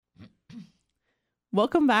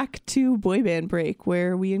Welcome back to Boy Band Break,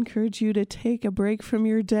 where we encourage you to take a break from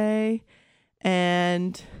your day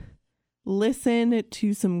and listen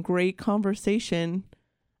to some great conversation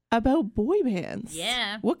about boy bands.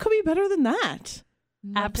 Yeah. What could be better than that?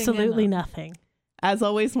 Absolutely nothing. As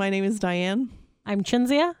always, my name is Diane. I'm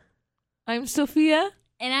Chinzia. I'm Sophia.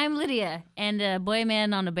 And I'm Lydia. And Boy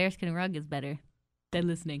Man on a bearskin rug is better than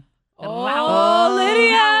listening. Oh,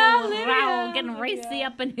 Lydia! Wow, getting racy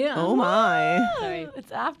up in here. Oh my. Sorry.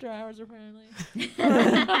 It's after hours, apparently.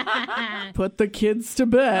 Put the kids to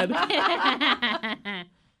bed.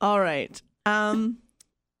 All right.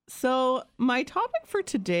 So my topic for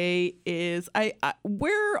today is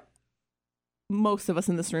we're most of us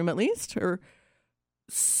in this room, at least, are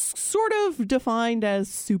sort of defined as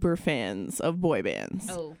super fans of boy bands.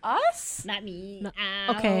 Oh, Us? not me. No.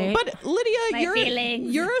 Ow. Okay. But Lydia, My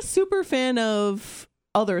feelings. you're a super fan of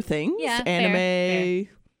other things, Yeah, anime, fair.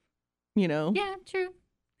 You know. Yeah, true.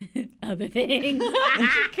 Other things.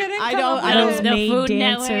 I don't. The Maid Food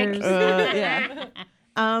dancers. Network. Yeah.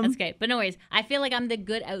 That's great. But no worries. I feel like I'm the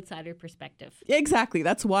good outsider perspective. Exactly.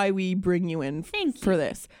 That's why we bring you in Thank for you.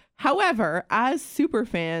 this. However, as super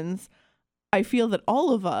fans, I feel that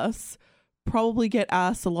all of us probably get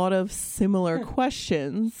asked a lot of similar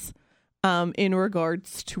questions in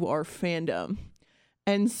regards to our fandom.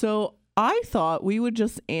 And so I thought we would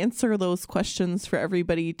just answer those questions for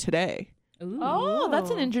everybody today. Ooh. Oh, that's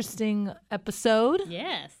an interesting episode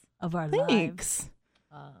Yes. of our lives. Thanks.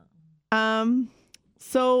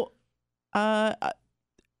 So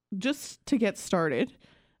just to get started,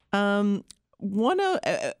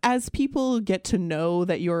 as people get to know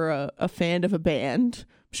that you're a fan of a band,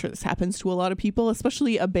 I'm sure this happens to a lot of people,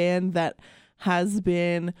 especially a band that has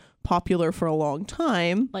been popular for a long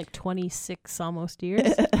time. Like 26 almost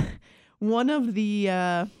years. One of the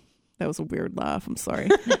that was a weird laugh. I'm sorry.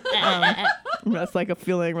 That's like a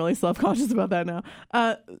feeling really self-conscious about that now.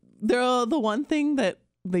 The one thing that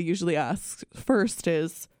they usually ask first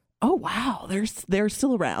is, "Oh wow, they're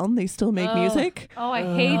still around. They still make music." Oh, I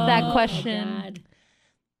hate that question. God.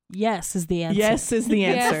 Yes is the answer. Yes is the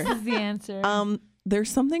answer. Yes is the answer.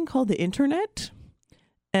 There's something called the internet,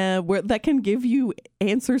 where that can give you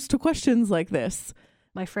answers to questions like this.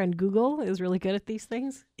 My friend Google is really good at these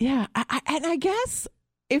things. Yeah, and I guess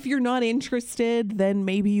if you're not interested, then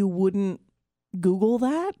maybe you wouldn't Google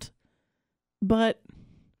that. But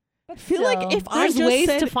I feel like if I there's just ways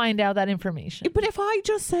said, to find out that information. but if I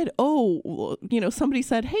just said, oh, well, somebody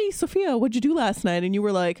said, "Hey, Sophia, what'd you do last night?" And you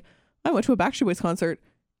were like, "I went to a Backstreet Boys concert."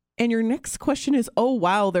 And your next question is, "Oh,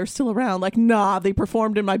 wow, they're still around." Like, nah, they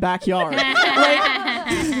performed in my backyard.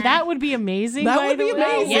 That would be amazing. That by would the be way.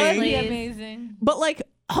 amazing. Yes, That'd be please. amazing. But like,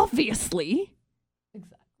 obviously,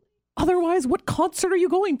 Exactly. otherwise, what concert are you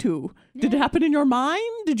going to? Did it happen in your mind?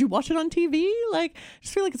 Did you watch it on TV? Like, I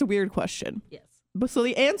just feel like it's a weird question. Yes. But so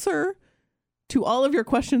the answer to all of your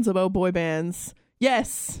questions about boy bands,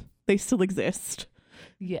 yes, they still exist.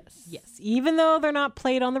 Yes. Yes. Even though they're not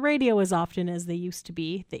played on the radio as often as they used to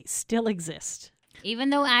be, they still exist. Even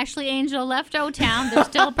though Ashley Angel left O-Town, they're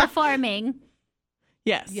still performing.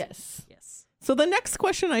 Yes. Yes. Yes. So the next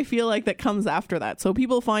question I feel like that comes after that. So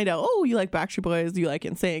people find out, oh, you like Backstreet Boys, you like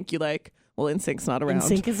NSYNC, you like, well, NSYNC's not around.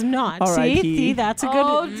 NSYNC is not. R.I.P. See, that's a good.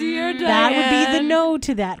 Oh, dear Diane. that would be the no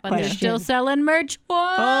to that But they're question. still selling merch.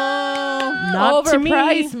 What? Oh, Not to me.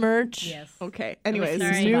 Overpriced merch. Yes. okay. Anyways,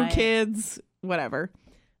 sorry. new Buy it. kids, whatever.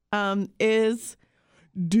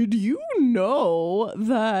 Did you know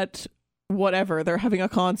that whatever, they're having a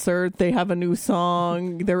concert, they have a new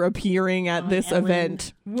song, they're appearing at this Ellen.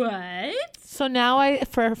 event? What? So now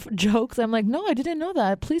for jokes, I'm like, no, I didn't know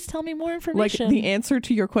that. Please tell me more Like information. the answer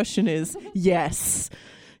to your question is yes.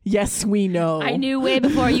 Yes, we know. I knew way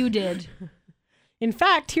before you did. In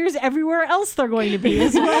fact, here's everywhere else they're going to be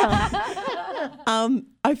as well.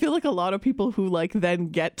 I feel like a lot of people who like then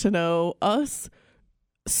get to know us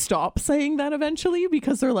stop saying that eventually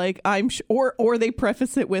because they're like, or they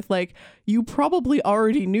preface it with like, you probably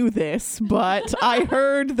already knew this, but I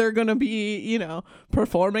heard they're gonna be,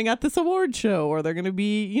 performing at this award show, or they're gonna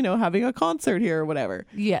be, having a concert here or whatever.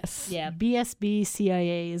 yes. Yeah. BSB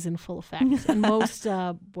CIA is in full effect, and most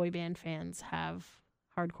boy band fans have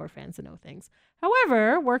hardcore fans that know things.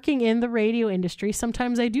 However, working in the radio industry,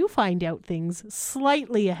 sometimes I do find out things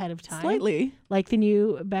slightly ahead of time. Slightly. Like the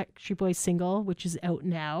new Backstreet Boys single, which is out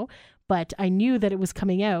now, but I knew that it was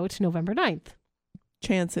coming out November 9th.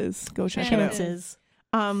 Chances. Go check it out. Chances.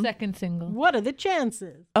 Second single. What are the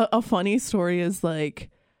chances? A funny story is like,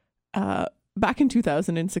 back in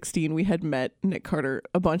 2016, we had met Nick Carter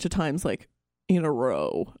a bunch of times, like in a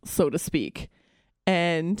row, so to speak.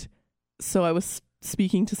 And so I was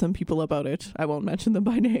speaking to some people about it. I won't mention them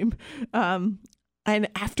by name. And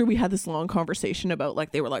after we had this long conversation about,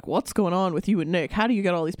 like, they were like, what's going on with you and Nick? How do you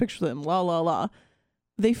get all these pictures of them? La, la, la.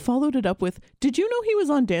 They followed it up with, did you know he was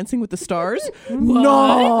on Dancing with the Stars?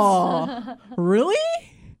 No. Really?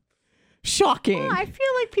 Shocking. Well, I feel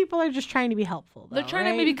like people are just trying to be helpful, though, They're trying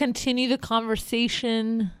right? to maybe continue the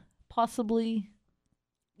conversation, possibly.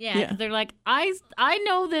 Yeah, Yeah. 'cause they're like, I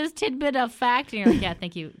know this tidbit of fact. And you're like, yeah,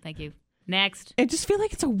 thank you. Next. I just feel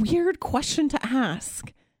like it's a weird question to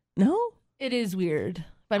ask. No? It is weird.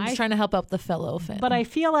 But I'm just I- trying to help out the fellow fan. But I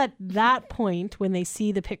feel at that point, when they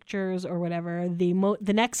see the pictures or whatever, the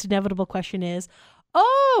next inevitable question is,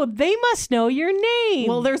 oh, they must know your name.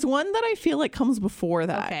 Well, there's one that I feel like comes before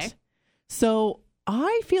that. Okay. So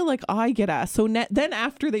I feel like I get asked. So then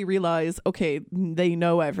after they realize, okay, they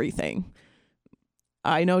know everything.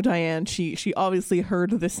 I know Diane, she obviously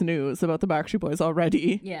heard this news about the Backstreet Boys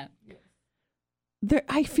already. Yeah.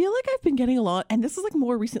 I feel like I've been getting a lot, and this is like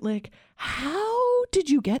more recently, like, how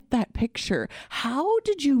did you get that picture? How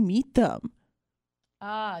did you meet them?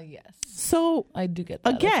 Yes. So I do get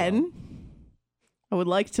that. again, I would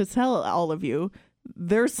like to tell all of you,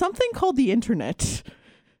 there's something called the internet.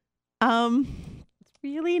 It's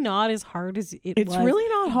really not as hard as it It's was. really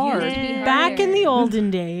not hard. Yeah. Back in the harder. olden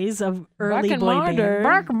days of early Back in boy my band, day.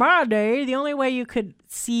 back in my day, the only way you could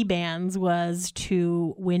see bands was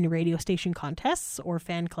to win radio station contests or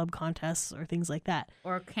fan club contests or things like that,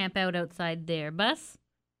 Or camp out outside their bus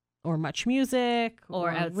or Much Music or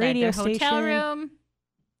outside radio their hotel station. room.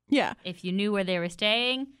 Yeah. If you knew where they were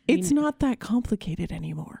staying. It's not that complicated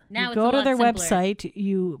anymore. Now You it's go a to lot their simpler. website,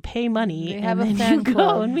 you pay money, They have and a then fan you go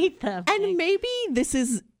club. and meet them. And maybe this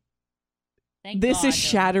is Thank this God, is though.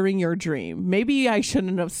 shattering your dream. Maybe I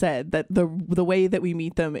shouldn't have said that the way that we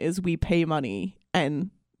meet them is we pay money and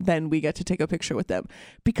then we get to take a picture with them.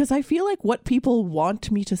 Because I feel like what people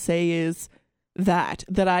want me to say is that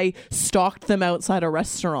I stalked them outside a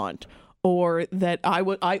restaurant, or that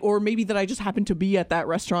or maybe that I just happened to be at that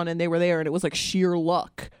restaurant and they were there and it was like sheer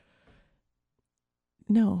luck.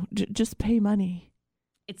 No, just pay money.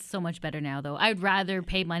 It's so much better now, though. I'd rather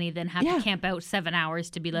pay money than have Yeah. to camp out 7 hours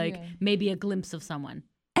to be like, Yeah. maybe a glimpse of someone.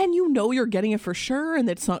 And you know you're getting it for sure, and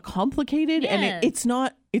it's not complicated, and Yeah. it's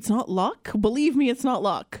not luck. Believe me, it's not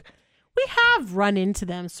luck. We have run into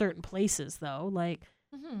them certain places, though, like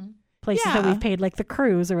places that Yeah. we've paid, like the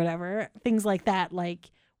cruise or whatever, things like that,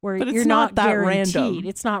 like where But it's you're not that guaranteed. random.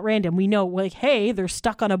 It's not random. We know, like, hey, they're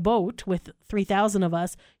stuck on a boat with 3,000 of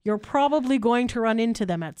us. You're probably going to run into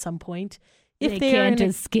them at some point. If they are in a,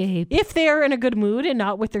 escape. if they are in a good mood and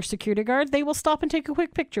not with their security guard, they will stop and take a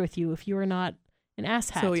quick picture with you if you are not an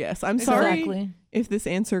asshat. So yes, I'm sorry Exactly. if this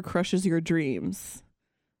answer crushes your dreams.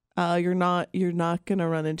 You're not gonna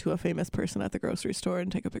run into a famous person at the grocery store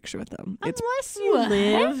and take a picture with them. It's Unless you What?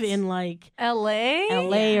 live in like LA?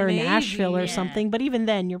 LA or Maybe. Nashville or yeah. something, but even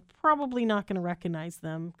then, you're probably not going to recognize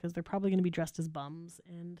them because they're probably going to be dressed as bums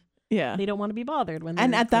and yeah. they don't want to be bothered when they're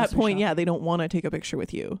And at that grocery point, yeah, shopping. they don't want to take a picture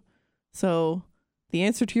with you. So the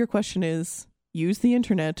answer to your question is use the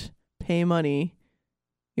internet, pay money.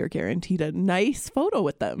 You're guaranteed a nice photo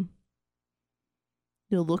with them.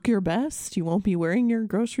 You'll look your best. You won't be wearing your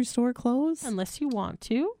grocery store clothes. Unless you want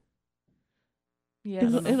to, Yeah,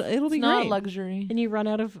 It'll be it's not great. luxury. and you run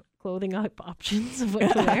out of clothing options of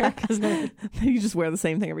what to wear. 'cause no- You just wear the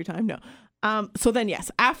same thing every time. No. So then,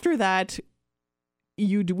 yes, after that,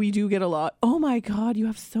 we do get a lot. Oh my God, you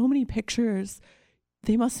have so many pictures.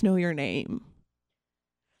 They must know your name.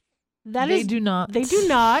 They do not. They do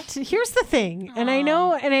not. Here's the thing, and I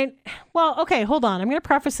know, well, okay, hold on. I'm going to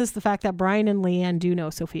preface this the fact that Brian and Leanne do know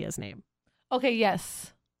Sophia's name Okay,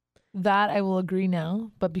 yes. That I will agree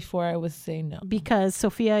now, but before I was saying no. because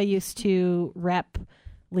Sophia used to rep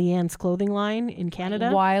Leanne's clothing line in Canada,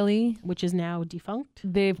 Wiley, which is now defunct.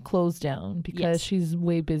 they've closed down because Yes. she's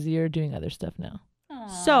way busier doing other stuff now.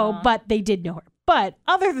 So, but they did know her. But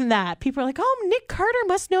other than that, people are like, oh, Nick Carter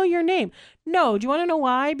must know your name. No, do you want to know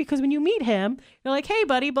why? Because when you meet him, you're like, hey,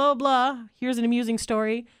 buddy, blah, blah, blah. Here's an amusing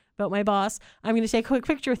story about my boss. I'm going to take a quick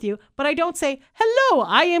picture with you. But I don't say, hello,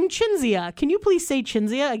 I am Chinzia. Can you please say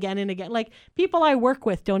Chinzia again and again? Like, people I work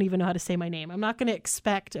with don't even know how to say my name. I'm not going to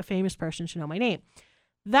expect a famous person to know my name.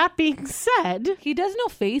 That being said, He does know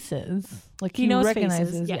faces. Like he he knows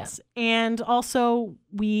recognizes. faces, yes. And also,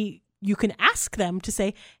 you can ask them to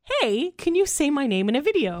say, hey, can you say my name in a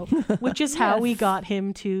video? Which is how we Yes. got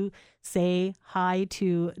him to say hi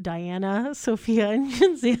to Diana, Sophia, and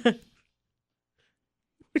Shinzia.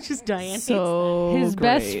 Which is Diane. So His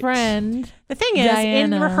best great. friend. The thing is, in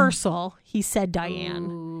Diana. rehearsal, he said Diane.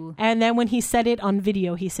 Ooh. True. And then when he said it on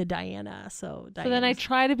video, he said Diana. So So then I Diana's-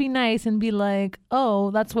 try to be nice and be like,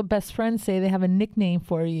 oh, that's what best friends say. They have a nickname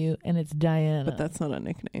for you, and it's Diana. But that's not a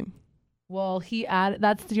nickname. well, he added.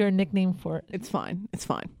 That's your nickname for it. It's fine. It's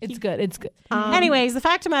fine. It's good. It's good. Anyways, the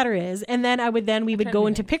fact of the matter is, and then we would trying go to be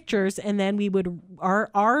into nice. pictures, and then we would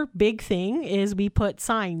our big thing is we put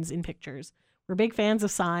signs in pictures. We're big fans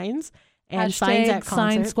of signs and signs at Hashtag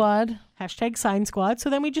Sign concert. Squad. Hashtag Sign Squad. So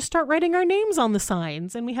then we just start writing our names on the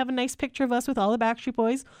signs, and we have a nice picture of us with all the Backstreet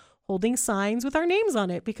Boys holding signs with our names on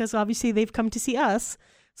it because obviously they've come to see us.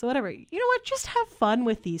 So whatever. You know what? Just have fun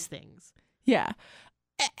with these things. Yeah.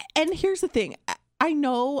 And here's the thing. I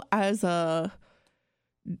know as a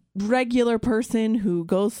regular person who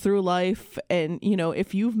goes through life and, you know,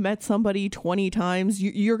 if you've met somebody 20 times,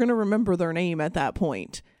 you're going to remember their name at that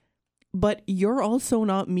point. But you're also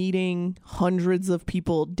not meeting hundreds of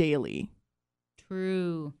people daily,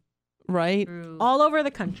 True. right? True. All over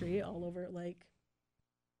the country, all over like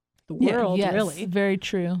the Yeah, world, Yes, really. very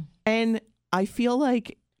true. And I feel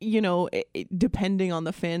like, you know, depending on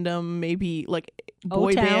the fandom, maybe like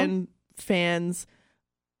boy O-Town? band fans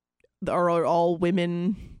are all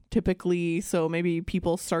women typically. So maybe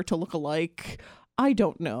people start to look alike. I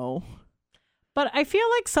don't know. But I feel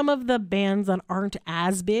like some of the bands that aren't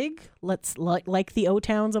as big, like the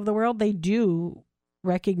O-Towns of the world, they do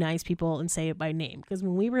recognize people and say it by name. Because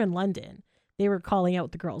when we were in London, they were calling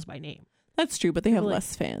out the girls by name. That's true, but they have Really?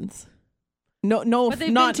 less fans. No, But they've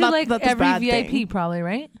not been to like that's a every bad VIP thing. probably,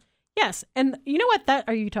 right? Yes, and you know what?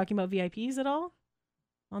 Are you talking about VIPs at all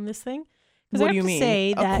on this thing? 'Cause I What have do you to mean?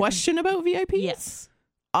 say A that- question about VIPs? Yes.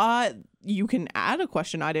 You can add a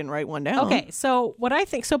question. I didn't write one down. Okay, so what I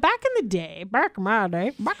think, so back in my day,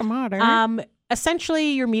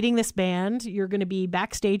 essentially you're meeting this band, you're going to be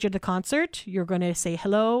backstage at the concert, you're going to say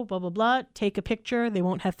hello, blah, blah, blah, take a picture, they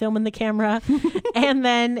won't have film in the camera, and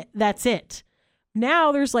then that's it.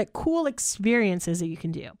 Now there's like cool experiences that you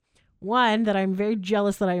can do. One that I'm very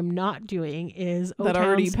jealous that I am not doing is that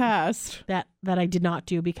already O-Town's- passed. that I did not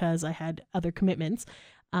do because I had other commitments,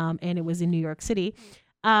 and it was in New York City,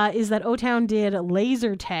 is that O-Town did a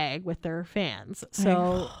laser tag with their fans.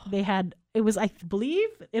 So they had, it was, I believe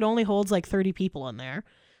it only holds like 30 people in there.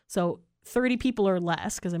 So 30 people or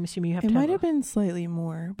less, because I'm assuming you have It to might have have been slightly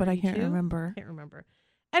more, but I can't 32? remember. can't remember.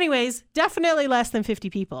 Anyways, definitely less than 50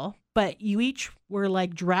 people, but you each were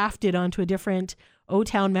like drafted onto a different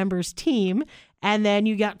O-Town members team, and then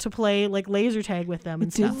you got to play like laser tag with them and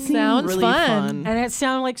It did stuff. seem Sounds really fun. And it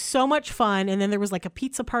sounded like so much fun. And then there was like a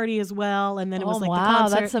pizza party as well. And then it was like the wow,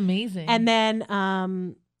 concert. that's amazing. And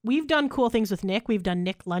then we've done cool things with Nick. We've done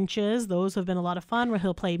Nick lunches. Those have been a lot of fun where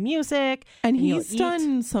he'll play music. And And you'll he's eat.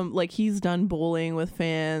 done some, like he's done bowling with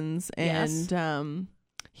fans, and Yes.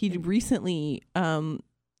 he recently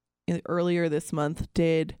earlier this month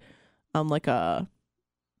did like a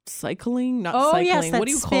cycling, not Oh, cycling. yes, what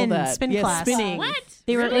do you that call spin- that? spin Yeah, class. spinning. What?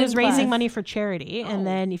 It Really? was raising Class. money for charity. Oh. And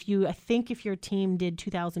then if your team did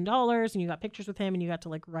 $2,000 and you got pictures with him and you got to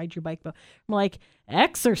like ride your bike, I'm like,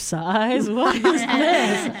 exercise? What is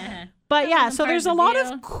this? But yeah, so Part there's of a the lot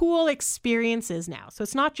deal. of cool experiences now. So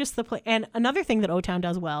it's not just the play. And another thing that O-Town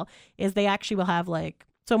does well is they actually will have like,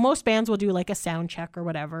 so most bands will do like a sound check or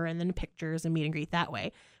whatever, and then pictures and meet and greet that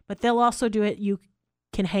way. But they'll also do it. You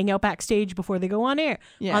can hang out backstage before they go on air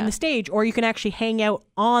Yeah. on the stage, or you can actually hang out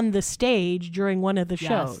on the stage during one of the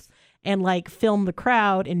shows and like film the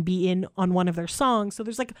crowd and be in on one of their songs. So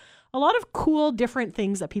there's like a lot of cool different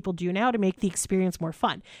things that people do now to make the experience more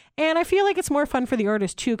fun. And I feel like it's more fun for the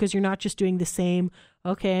artist too, because you're not just doing the same,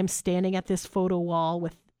 okay, I'm standing at this photo wall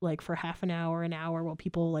with like for half an hour while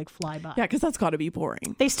people like fly by. Yeah, because that's got to be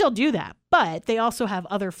boring. They still do that, but they also have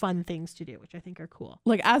other fun things to do, which I think are cool.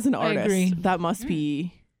 Like as an I artist, agree. that must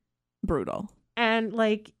be brutal. And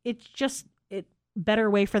like it's just a better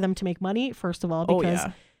way for them to make money, first of all, Oh because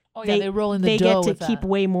yeah, oh yeah, they roll in the they dough get to with keep that.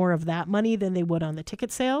 way more of that money than they would on the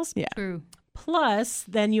ticket sales. True. Plus,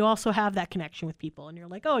 then you also have that connection with people, and you're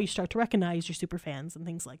like, oh, you start to recognize your super fans and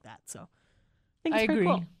things like that. So I think it's I pretty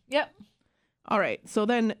agree. cool. Yep. All right. So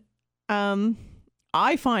then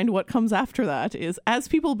I find what comes after that is as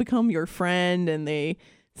people become your friend and they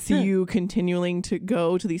see you continuing to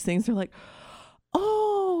go to these things, they're like,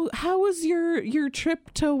 oh, how was your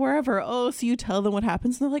trip to wherever? Oh, so you tell them what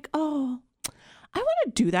happens and they're like, oh, I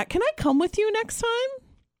want to do that. Can I come with you next time?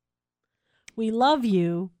 We love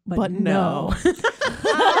you, but, no. no.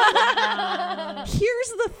 Here's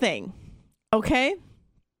the thing, okay?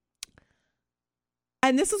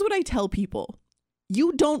 And this is what I tell people.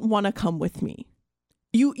 You don't want to come with me.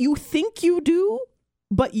 You think you do,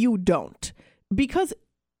 but you don't. Because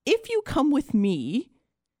if you come with me,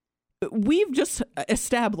 we've just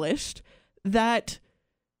established that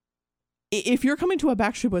if you're coming to a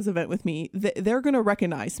Backstreet Boys event with me, they're going to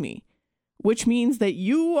recognize me, which means that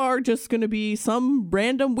you are just going to be some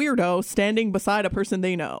random weirdo standing beside a person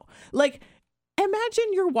they know. Like, imagine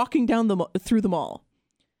you're walking down through the mall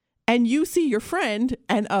and you see your friend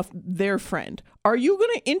and their friend. Are you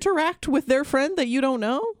going to interact with their friend that you don't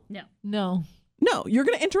know? No. No, you're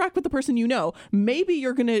going to interact with the person you know. Maybe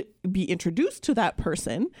you're going to be introduced to that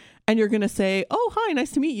person and you're going to say, oh, hi,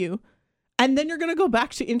 nice to meet you. And then you're going to go back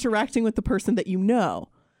to interacting with the person that you know.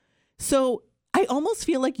 So I almost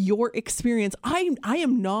feel like your experience, I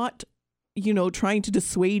am not, trying to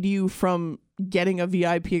dissuade you from getting a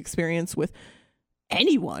VIP experience with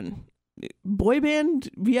anyone. Boy band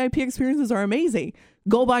VIP experiences are amazing.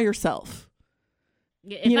 Go by yourself.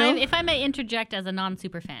 If I may interject as a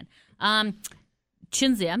non-super fan,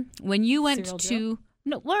 Chinzia, when you went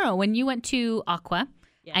when you went to Aqua,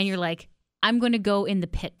 Yes. and you're like, I'm going to go in the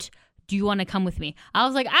pit. Do you want to come with me? I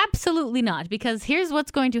was like, absolutely not, because here's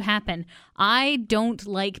what's going to happen. I don't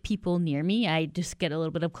like people near me. I just get a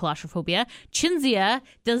little bit of claustrophobia. Chinzia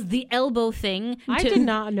does the elbow thing. I did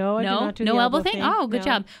not know. I did not do no the elbow thing? Oh, good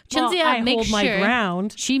job. Well, Chinzia I makes hold sure my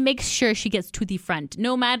ground. she makes sure she gets to the front,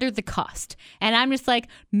 no matter the cost. And I'm just like,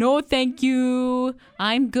 no, thank you.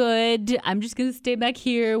 I'm good. I'm just gonna stay back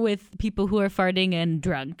here with people who are farting and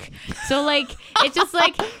drunk. So like, it's just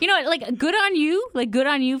like, like good on you. Like good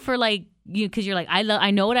on you for like, because you're like,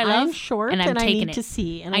 I know what I love. I'm short and and, I'm I taking need it. to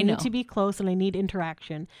see, and I I know. need to be close, and I need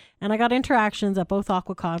interaction. And I got interactions at both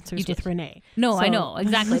Aqua concerts You did. with Renee. No, I So- know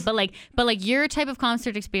exactly, but like your type of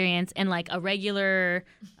concert experience and like a regular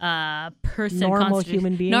person, Normal concert,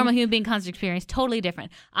 human being? normal human being concert experience, totally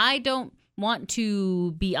different. I don't want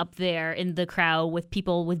to be up there in the crowd with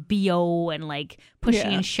people with BO and like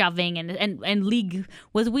pushing Yeah. and shoving and league.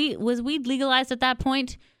 Was weed legalized at that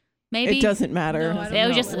point? Maybe It doesn't matter. No, I don't It was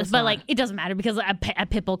know. just, It was but not. like it doesn't matter because at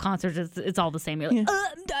Pitbull concerts it's all the same. You're like, Yeah.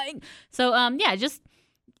 I'm dying. So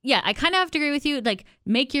I kind of have to agree with you. Like,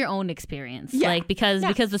 make your own experience. Yeah. Like because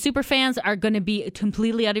the super fans are going to be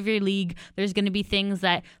completely out of your league. There's going to be things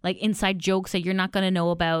that like inside jokes that you're not going to know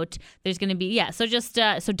about. There's going to be So just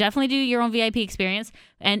so definitely do your own VIP experience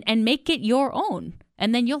and make it your own.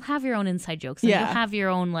 And then you'll have your own inside jokes. And Yeah. you'll have your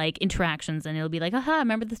own like interactions, and it'll be like, aha,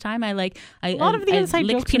 remember this time I lot of the inside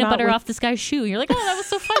licked jokes are peanut not butter with- off this guy's shoe. You're like, oh, that was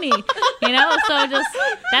so funny, So just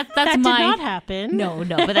that's That my did not happen. no,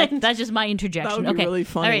 but that's just my interjection. That would be Okay, really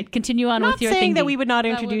funny. all right, continue on I'm not with your saying thing. that we would not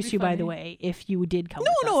would introduce be you, by funny. the way, if you did come. No,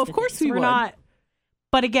 with no, us of to course things. we We're would. not.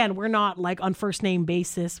 But again, we're not like on first name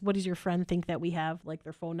basis. What does your friend think that we have like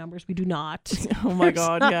their phone numbers? We do not. Oh my There's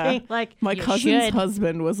God, yeah. nothing Like My You cousin's should.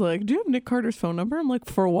 husband was like, do you have Nick Carter's phone number? I'm like,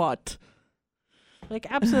 for what?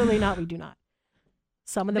 absolutely not. We do not.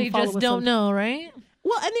 Some of them They follow just us don't on- know, right?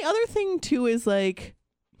 Well, and the other thing too is like,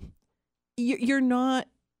 you're not.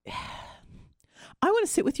 I want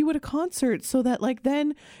to sit with you at a concert so that like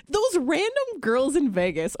then those random girls in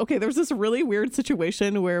Vegas. Okay, there was this really weird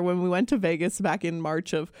situation where when we went to Vegas back in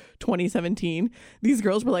March of 2017, these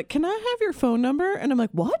girls were like, "Can I have your phone number?" And I'm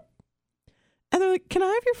like, "What?" And they're like, "Can I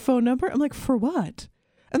have your phone number?" I'm like, "For what?"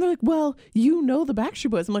 And they're like, "Well, you know the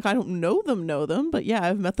Backstreet Boys." I'm like, "I don't know them, but yeah,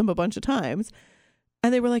 I've met them a bunch of times."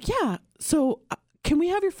 And they were like, "Yeah, so can we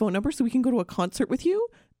have your phone number so we can go to a concert with you?"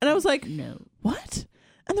 And I was like, No. "What?"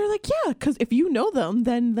 And they're like, "Yeah, because if you know them,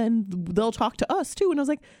 then they'll talk to us too." And I was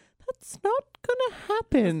like, "That's not gonna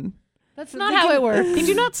happen." That's not how it works. They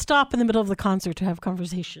do not stop in the middle of the concert to have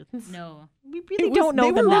conversations. No. We really don't know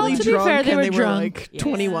they them were that really much. To be drunk fair, they and were they drunk. were like Yes.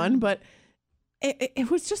 21, but it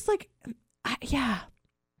was just like, yeah.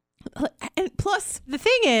 And plus, The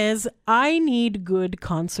thing is, I need good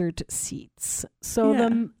concert seats. So Yeah.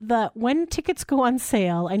 the when tickets go on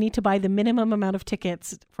sale, I need to buy the minimum amount of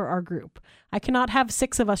tickets for our group. I cannot have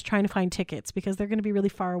 6 of us trying to find tickets because they're going to be really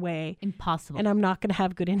far away, Impossible. and I'm not going to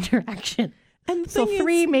have good interaction. and the So thing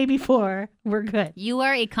 3, is, maybe 4, we're good. You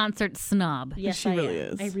are a concert snob. Yes, She I really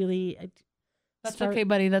am. is. I really. That's start- okay,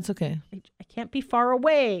 buddy. That's okay. I can't be far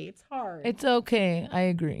away. It's hard. It's okay. I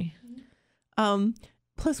agree.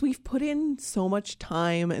 plus we've put in so much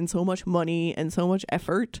time and so much money and so much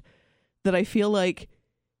effort that I feel like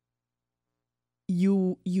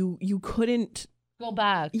you couldn't. Go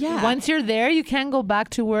back. Yeah. Once you're there, you can't go back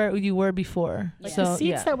to where you were before. Like So the seats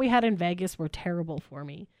yeah. that we had in Vegas were terrible for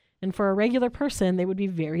me. And for a regular person, they would be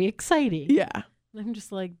very exciting. Yeah. I'm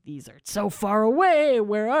just like, these are so far away.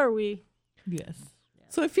 Where are we? Yes.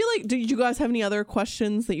 So I feel like, did you guys have any other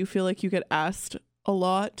questions that you feel like you get asked a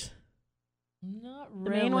lot? Not The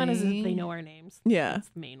really. main one is if they know our names. Yeah. That's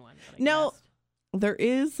the main one. that I Now, guessed. there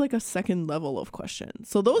is like a second level of questions.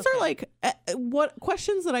 So those are like what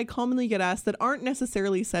questions that I commonly get asked that aren't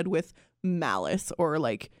necessarily said with malice or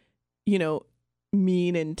like, you know,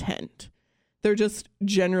 mean intent. They're just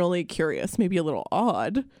generally curious, maybe a little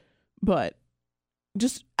odd, but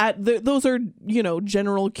just those are, you know,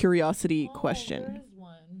 general curiosity question. There is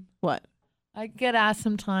one. What? I get asked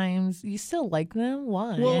sometimes, you still like them?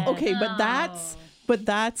 Why? Well, okay, but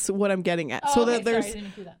that's what I'm getting at. So that there's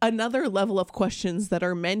another level of questions that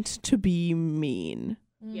are meant to be mean.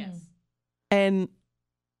 Yes. And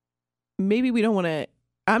maybe we don't want to,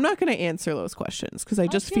 I'm not going to answer those questions because I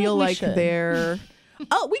just feel like they're,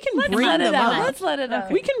 we can bring them up. Let's let it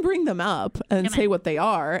out. We can bring them up and say what they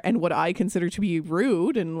are and what I consider to be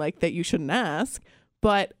rude and like that you shouldn't ask.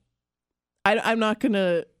 But I'm not going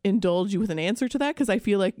to indulge you with an answer to that because I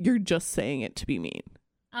feel like you're just saying it to be mean.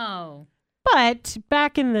 Oh. But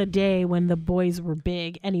back in the day when the boys were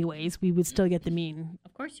big anyways, we would still get the mean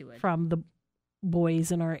Of course you would. from the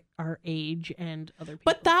boys in our age and other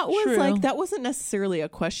people. But that was True. like, that wasn't necessarily a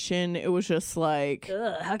question. It was just like,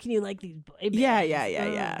 Ugh, how can you like these boy bands?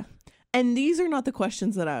 yeah. And these are not the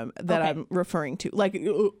questions that I'm Okay. I'm referring to. Like,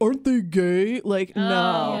 aren't they gay? Like, Oh,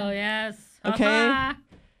 no. yes. Okay. Ha-ha.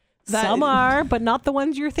 That- Some are, but not the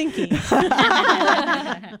ones you're thinking.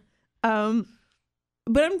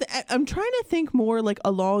 But I'm trying to think more like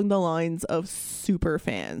along the lines of super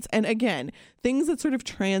fans, and again, things that sort of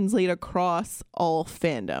translate across all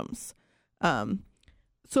fandoms.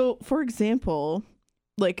 So for example,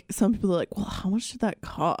 like some people are like, well, how much did that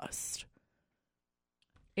cost?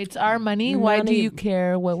 It's our money. Why None do of- you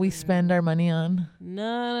care what we spend our money on?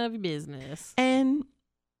 None of your business. And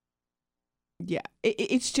yeah,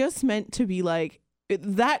 it's just meant to be like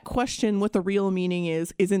that question. What the real meaning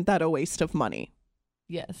is, isn't that a waste of money?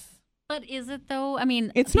 Yes. But is it though? I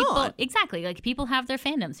mean, It's people, not. Exactly. Like people have their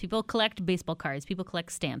fandoms. People collect baseball cards. People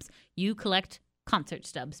collect stamps. You collect concert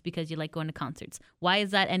stubs because you like going to concerts. Why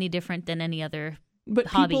is that any different than any other? But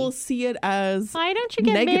Hobby. people see it as Why don't you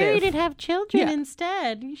get Negative. married and have children Yeah.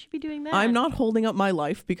 instead? You should be doing that. I'm not holding up my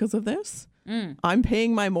life because of this. Mm. I'm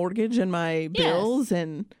paying my mortgage and my Yes. bills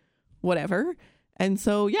and whatever. And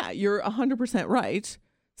so, yeah, you're 100% right.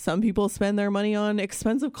 Some people spend their money on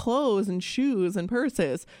expensive clothes and shoes and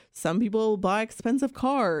purses. Some people buy expensive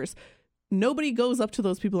cars. Nobody goes up to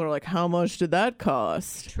those people and are like, how much did that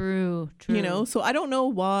cost? True. You know, so I don't know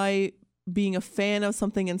why being a fan of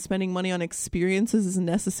something and spending money on experiences is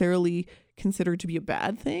necessarily considered to be a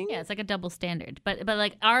bad thing. Yeah, it's like a double standard. But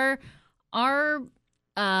like our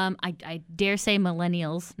I dare say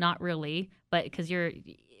millennials, not really, but because you're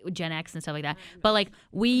Gen X and stuff like that. But like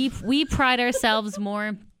we pride ourselves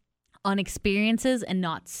more on experiences and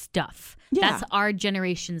not stuff. Yeah. That's our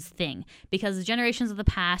generation's thing. Because the generations of the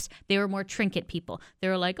past, they were more trinket people. They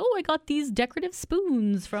were like, oh, I got these decorative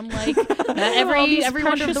spoons from like All every these wonder of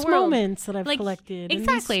precious the world. moments that I've Like, collected. and these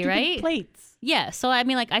exactly, stupid right? Plates. Yeah, so I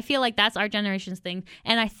mean, like, I feel like that's our generation's thing,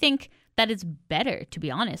 and I think that it's better, to be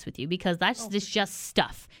honest with you, because that's just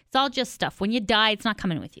stuff. It's all just stuff. When you die, it's not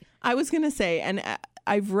coming with you. I was going to say, and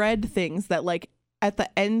I've read things that like at the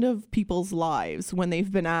end of people's lives, when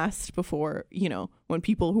they've been asked before, you know, when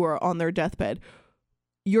people who are on their deathbed,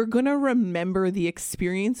 you're going to remember the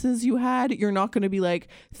experiences you had. You're not going to be like,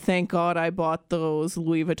 thank God I bought those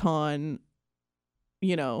Louis Vuitton,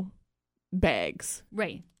 you know, bags.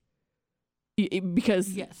 Right. Because,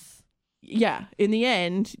 Yes. yeah, in the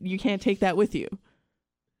end, you can't take that with you.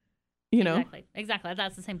 You know? Exactly.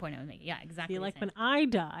 That's the same point I was making. Yeah, I exactly. feel the like same. when I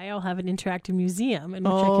die, I'll have an interactive museum in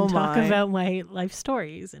which I Oh can talk my. about my life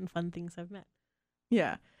stories and fun things I've met.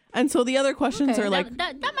 Yeah. And so the other questions Okay. are like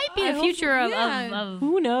that might be I the hope- future yeah. of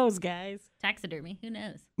Who knows, guys? taxidermy. Who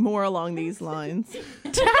knows? more along these lines. I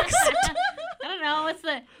don't know. What's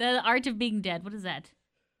the art of being dead? What is that?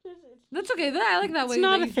 That's okay. I like that way. It's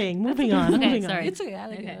not a thing. Moving on. Okay, moving sorry. on. It's okay. I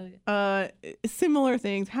like it. Okay. I like it. Similar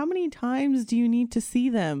things. How many times do you need to see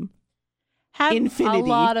them? Have, Infinity. A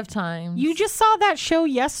lot of times. you just saw that show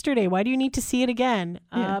yesterday. Why do you need to see it again?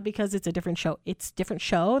 Yeah. Because it's a different show. It's a different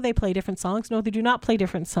show. They play different songs. No, they do not play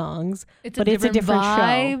different songs. It's a but it's a different different show.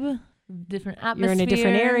 vibe, different atmosphere. You're in a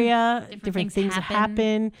different area. Different things things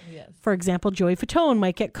happen. Yes. For example, Joey Fatone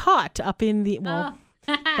might get caught up in the. Well,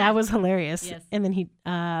 that was hilarious. Yes. And then he,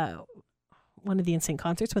 one of the NSYNC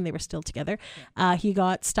concerts when they were still together, he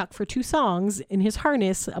got stuck for 2 songs in his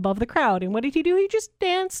harness above the crowd. And what did he do? He just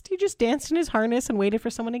danced. He just danced in his harness and waited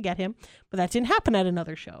for someone to get him. But that didn't happen at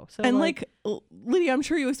another show. So And like Lydia, I'm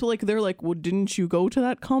sure you was like, they're like, well, didn't you go to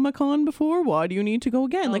that Comic-Con before? Why do you need to go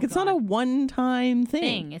again? Oh, like, it's not a one-time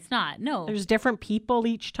thing. It's not. No. there's different people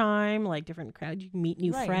each time, like different crowd. You can meet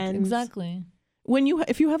new Right, friends. Exactly.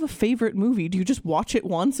 if you have a favorite movie, do you just watch it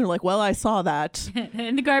once and like, well, I saw that,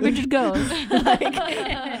 In the garbage it goes.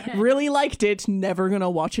 really liked it, never gonna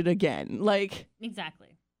watch it again, like,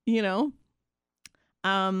 Exactly. you know?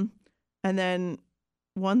 And then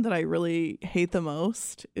one that I really hate the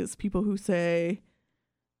most is people who say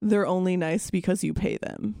they're only nice because you pay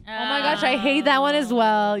them. Oh my gosh, I hate that one as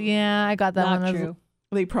well. Yeah, I got that Not one as true. well.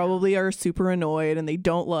 They probably are super annoyed and they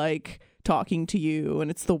don't like talking to you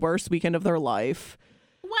and it's the worst weekend of their life.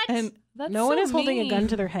 What? And That's No one so is holding a gun mean.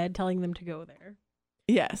 to their head telling them to go there.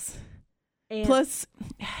 yes. And Plus,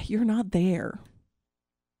 you're not there.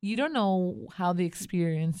 You don't know how the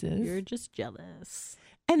experience is. you're just jealous.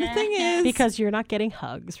 And the thing is, Because you're not getting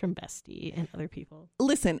hugs from Bestie and other people.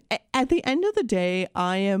 listen, at the end of the day,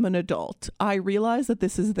 I am an adult. I realize that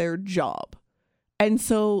this is their job. And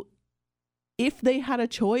so if they had a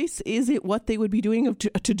choice, is it what they would be doing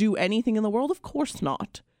to do anything in the world? Of course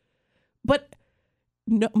not. But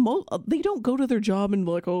no, they don't go to their job and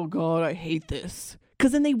be like, oh God, I hate this.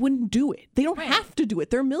 Because then they wouldn't do it. They don't have to do it.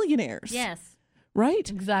 They're millionaires. Yes. Right?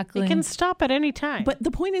 Exactly. It can stop at any time. But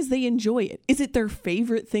the point is they enjoy it. Is it their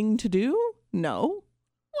favorite thing to do? No.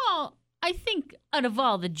 Well, I think out of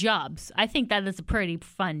all the jobs, I think that is a pretty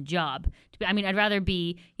fun job. I mean, I'd rather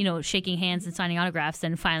be, shaking hands and signing autographs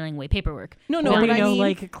than filing away paperwork. No, or, but I mean,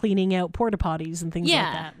 like cleaning out porta potties and things Yeah.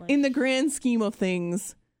 like that. Like, in the grand scheme of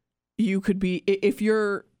things, you could be, if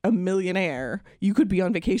you're a millionaire, you could be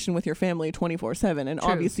on vacation with your family 24/7. And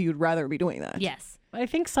True. obviously you'd rather be doing that. Yes. I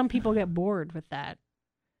think some people get bored with that.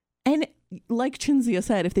 And like Chinzia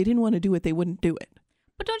said, if they didn't want to do it, they wouldn't do it.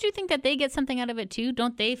 But don't you think that they get something out of it too?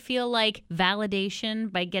 Don't they feel like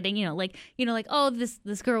validation by getting, oh,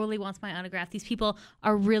 this girl really wants my autograph. These people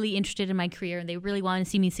are really interested in my career and they really want to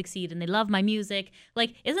see me succeed and they love my music.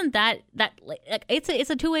 Like, isn't that like it's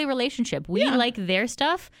a two-way relationship. We Yeah. like their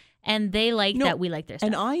stuff and they like No, that we like their stuff.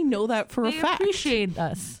 And I know that for a They fact. appreciate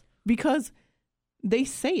us. Because they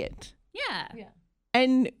say it. yeah.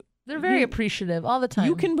 And They're very You- appreciative all the time.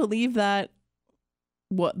 you can believe that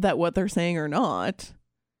what they're saying or not,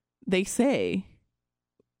 they say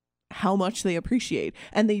how much they appreciate.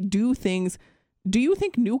 And they do things. Do you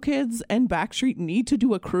think New Kids and Backstreet need to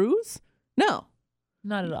do a cruise? No.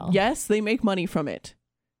 Not at all. Yes, they make money from it.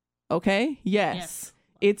 Okay? Yes.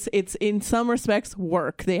 It's in some respects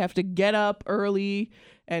work. They have to get up early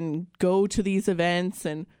and go to these events,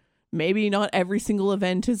 and maybe not every single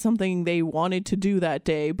event is something they wanted to do that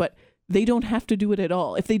day, but they don't have to do it at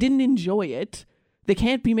all. If they didn't enjoy it, they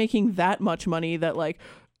can't be making that much money that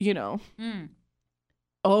Mm.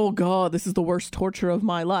 oh God, this is the worst torture of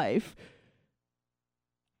my life.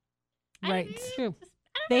 Right. It's true.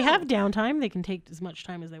 They have downtime. They can take as much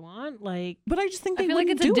time as they want. Like, But I just think I they feel like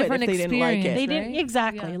wouldn't it's a do it different if they didn't like it. experience. they didn't right?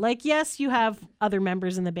 exactly. Yeah. Like, yes, you have other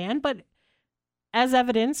members in the band, but as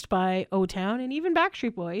evidenced by O-Town and even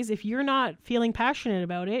Backstreet Boys, if you're not feeling passionate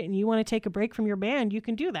about it and you want to take a break from your band, you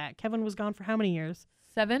can do that. Kevin was gone for how many years?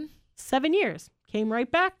 7. 7 years. Came right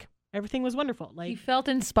back. Everything was wonderful. He Like, felt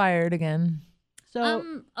inspired again.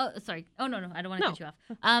 so Sorry. Oh no, I don't want to No. cut you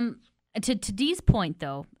off. To Dee's point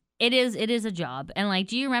though, it is a job. And like,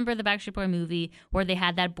 do you remember the Backstreet Boy movie where they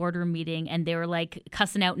had that boardroom meeting and they were like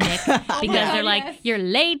cussing out Nick because they're like, you're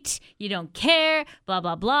late, you don't care, blah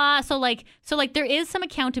blah blah. So like there is some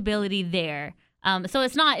accountability there. So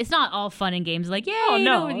it's not all fun and games. Like, yeah, Oh,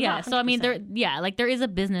 no, yeah. not So I mean, 100%. there is a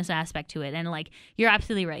business aspect to it, and like you're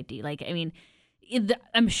absolutely right, Dee. Like, I mean.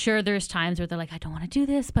 I'm sure there's times where they're like, I don't want to do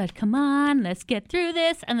this, but come on, let's get through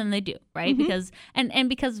this, and then they do, right? Because and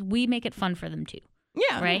because we make it fun for them too,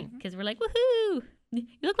 Yeah. right? Because we're like, woohoo, you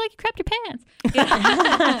look like you crapped your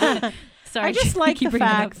pants. Sorry, I just like keep the bringing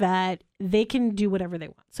it fact up. that they can do whatever they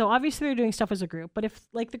want. So obviously they're doing stuff as a group, but if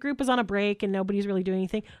like the group is on a break and nobody's really doing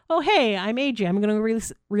anything, oh hey, I'm AJ, I'm going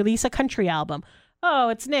to release a country album. Oh,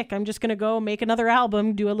 it's Nick, I'm just going to go make another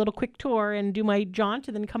album, do a little quick tour, and do my jaunt,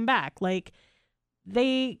 and then come back. Like,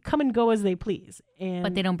 they come and go as they please, and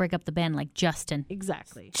But they don't break up the band like Justin.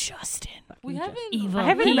 exactly. Justin. We haven't. Evil. I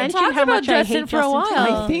haven't He- mentioned talked how about much I Justin hate for a Justin while.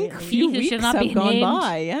 Timberlake I think a lately. few He weeks should not have be gone named.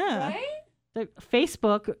 by. Yeah. Right? The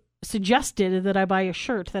Facebook suggested that I buy a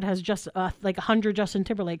shirt that has just like 100 Justin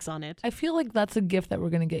Timberlakes on it. I feel like that's a gift that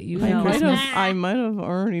we're gonna get you for No. Christmas. I might have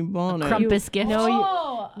already bought it. Crumpus gift. No, you-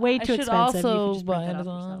 Oh, way I too should expensive. You Also could just print buy that it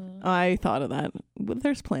off on- I thought of that. But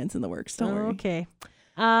there's plans in the works. Don't worry. Okay.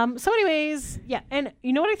 So anyways, yeah. And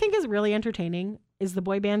you know what I think is really entertaining is the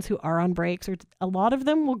boy bands who are on breaks, or a lot of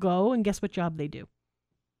them will go and guess what job they do?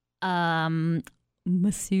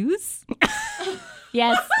 Masseuse.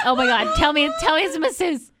 Yes. Oh my God. Tell me it's a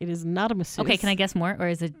masseuse. It is not a masseuse. Okay, can I guess more, or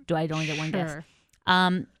is it? Do I only get one guess? Sure.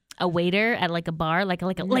 a waiter at like a bar, like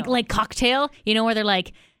cocktail, you know, where they're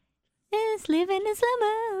like, "Let's live in a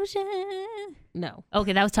slow motion." No.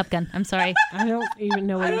 Okay, that was Top Gun. I'm sorry. I don't even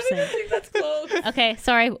know what you're saying. think that's close. Okay,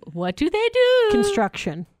 sorry. What do they do?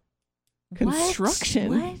 Construction. Construction.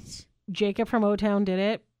 What? Jacob from O-Town did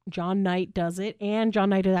it. John Knight does it. And John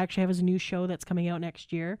Knight actually has a new show that's coming out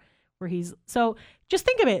next year where he's... So just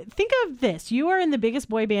think of it. Think of this. You are in the biggest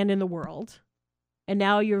boy band in the world. And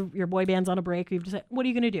now your boy band's on a break. You've decided, what are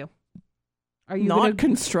you going to do? Are you Not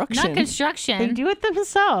construction. Not construction. They do it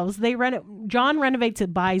themselves. John renovates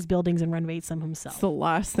it, buys buildings, and renovates them himself. It's the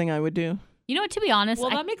last thing I would do. You know what? To be honest,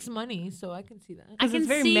 Well, that makes money, so I can see that. I can it's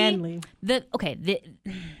very see manly.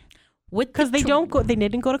 Because They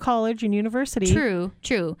didn't go to college and university.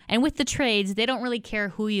 True. And with the trades, they don't really care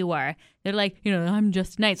who you are. They're like, you know, I'm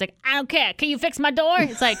just nice. Like, I don't care. Can you fix my door?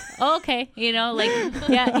 It's like, oh, okay. You know, like,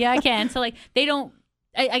 yeah, I can. So like, they don't.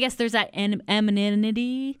 I guess there's that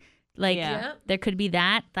anonymity. Like, Yeah. there could be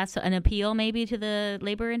that. That's an appeal maybe to the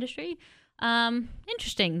labor industry.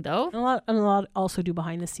 Interesting though. And a lot also do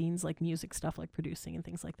behind the scenes, like music stuff, like producing and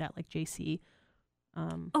things like that, like JC.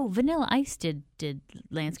 Oh, Vanilla Ice did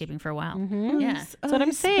landscaping for a while. Mhm. Yeah. That's what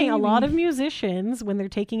I'm saying. A lot of musicians, when they're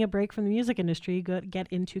taking a break from the music industry, get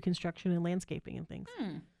into construction and landscaping and things.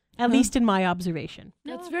 At least in my observation.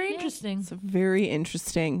 That's very interesting. It's very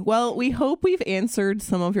interesting. Well, we hope we've answered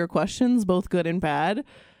some of your questions, both good and bad.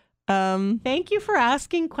 Thank you for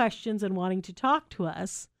asking questions and wanting to talk to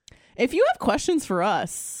us. If you have questions for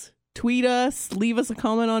us, tweet us, leave us a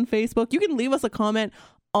comment on Facebook. You can leave us a comment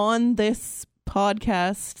on this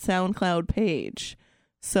podcast SoundCloud page.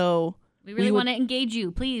 So We really want to engage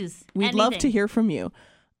you, please. we'd love to hear from you.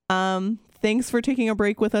 Thanks for taking a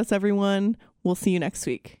break with us, everyone. We'll see you next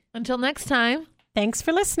week. Until next time. Thanks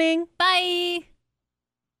for listening. Bye.